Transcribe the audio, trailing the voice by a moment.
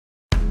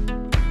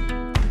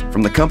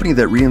From the company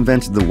that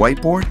reinvented the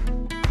whiteboard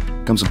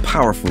comes a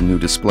powerful new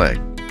display.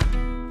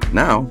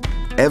 Now,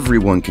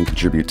 everyone can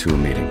contribute to a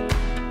meeting,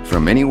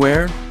 from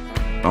anywhere,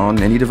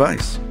 on any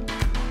device.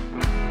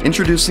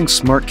 Introducing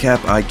Smart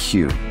Kapp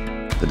IQ,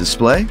 the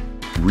display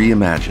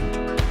reimagined.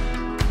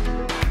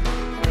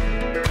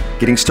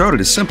 Getting started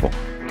is simple.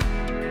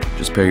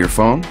 Just pair your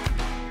phone,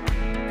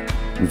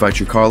 invite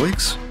your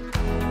colleagues,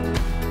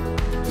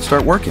 and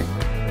start working.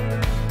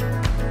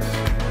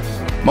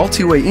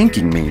 Multi-way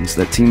inking means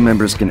that team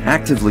members can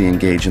actively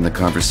engage in the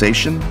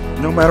conversation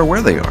no matter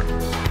where they are.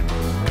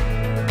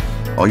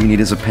 All you need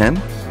is a pen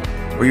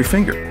or your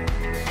finger.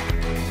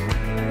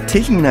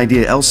 Taking an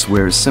idea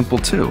elsewhere is simple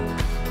too.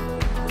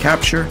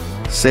 Capture,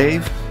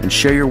 save, and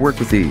share your work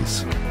with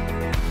ease.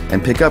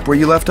 And pick up where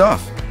you left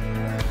off,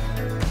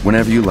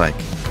 whenever you like.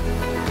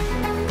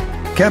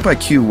 Kapp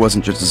IQ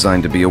wasn't just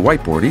designed to be a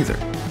whiteboard either.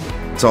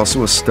 It's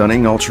also a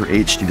stunning Ultra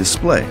HD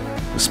display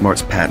with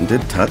Smart's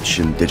patented touch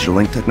and digital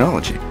ink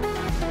technology.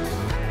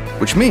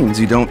 Which means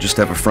you don't just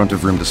have a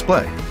front-of-room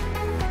display.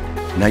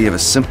 Now you have a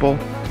simple,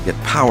 yet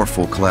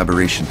powerful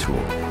collaboration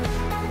tool.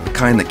 The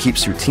kind that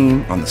keeps your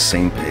team on the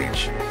same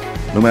page,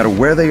 no matter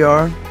where they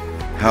are,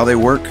 how they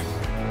work,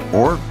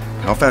 or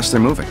how fast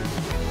they're moving.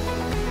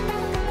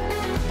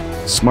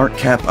 Smart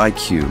Kapp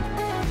IQ,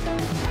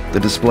 the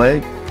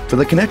display for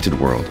the connected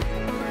world.